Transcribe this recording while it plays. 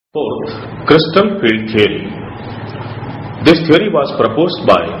Fourth, crystal field theory. This theory was proposed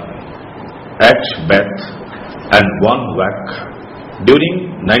by H. Bethe and von Wacke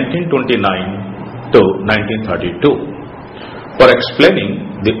during 1929 to 1932 for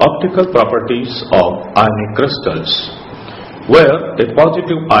explaining the optical properties of ionic crystals, where a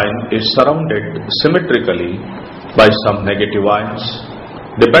positive ion is surrounded symmetrically by some negative ions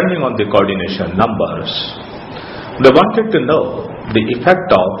depending on the coordination numbers. They wanted to know the effect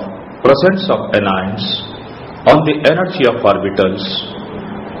of presence of anions on the energy of orbitals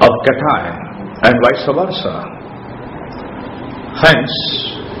of cation and vice versa. Hence,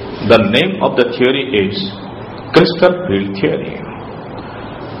 the name of the theory is crystal field theory.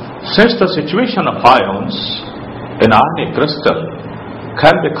 Since the situation of ions in ionic crystal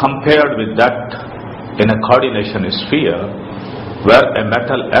can be compared with that in a coordination sphere, where a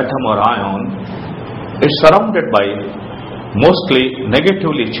metal atom or ion is surrounded by mostly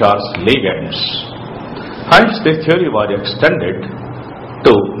negatively charged ligands. Hence, this theory was extended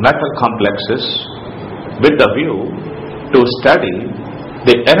to metal complexes with the view to study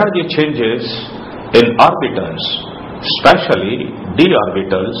the energy changes in orbitals, especially d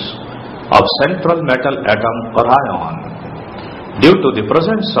orbitals of central metal atom or ion, due to the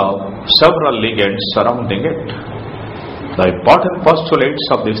presence of several ligands surrounding it. The important postulates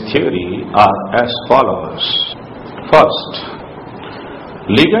of this theory are as follows. First,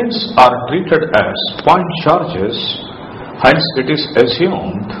 ligands are treated as point charges, hence it is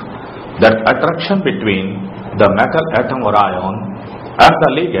assumed that attraction between the metal atom or ion and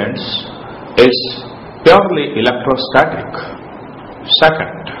the ligands is purely electrostatic.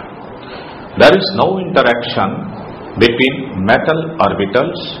 Second, there is no interaction between metal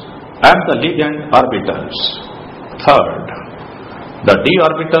orbitals and the ligand orbitals. Third, the d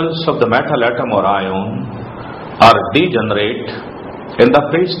orbitals of the metal atom or ion are degenerate in the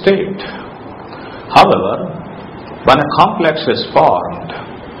free state. However, when a complex is formed,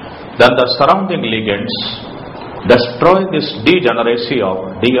 then the surrounding ligands destroy this degeneracy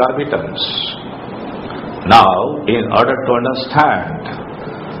of d orbitals. Now, in order to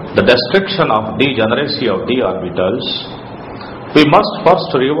understand the destruction of degeneracy of d orbitals, we must first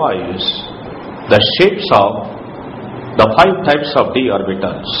revise the shapes of the 5 types of d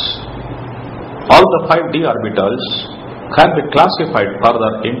orbitals. All the 5 d orbitals can be classified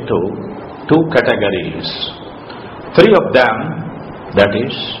further into 2 categories. 3 of them, that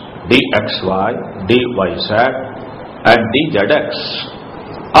is dxy, dyz and dzx,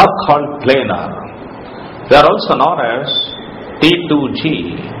 are called planar. They are also known as T2G,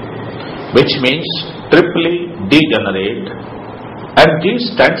 which means triply degenerate, and G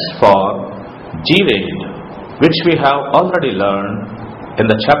stands for G-rayed, which we have already learned in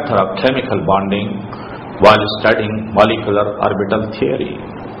the chapter of chemical bonding while studying molecular orbital theory.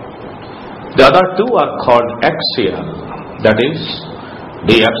 The other 2 are called axial, that is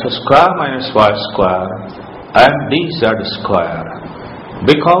dx square minus y square and dz square,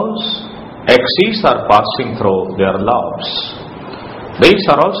 because axes are passing through their lobes. These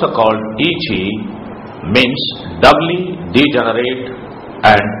are also called EG, means doubly degenerate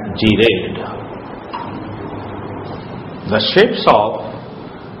and G-rayed. The shapes of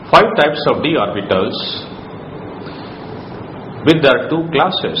 5 types of d orbitals with their 2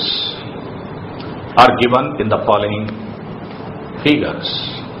 classes are given in the following figures.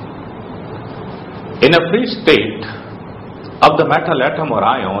 In a free state of the metal atom or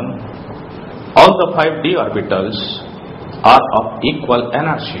ion, all the 5 d orbitals are of equal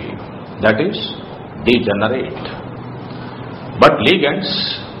energy, that is degenerate. But ligands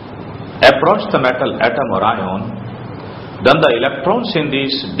approach the metal atom or ion, then the electrons in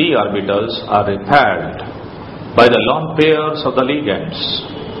these d orbitals are repelled by the lone pairs of the ligands.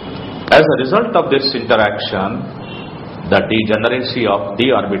 As a result of this interaction, the degeneracy of d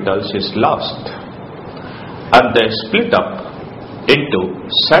orbitals is lost, and they split up into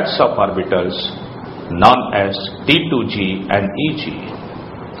sets of orbitals known as T2G and EG.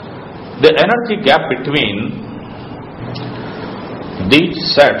 The energy gap between these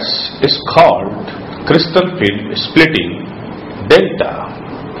sets is called crystal field splitting delta.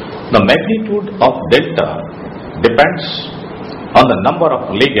 The magnitude of delta depends on the number of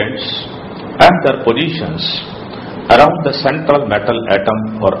ligands and their positions around the central metal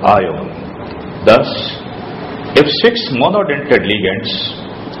atom or ion. Thus, if 6 monodentate ligands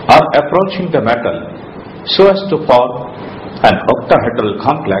are approaching the metal so as to form an octahedral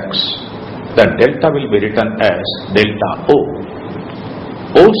complex, then delta will be written as delta O.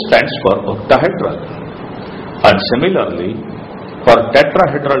 O stands for octahedral, and similarly, for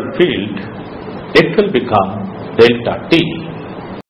tetrahedral field, it will become delta T.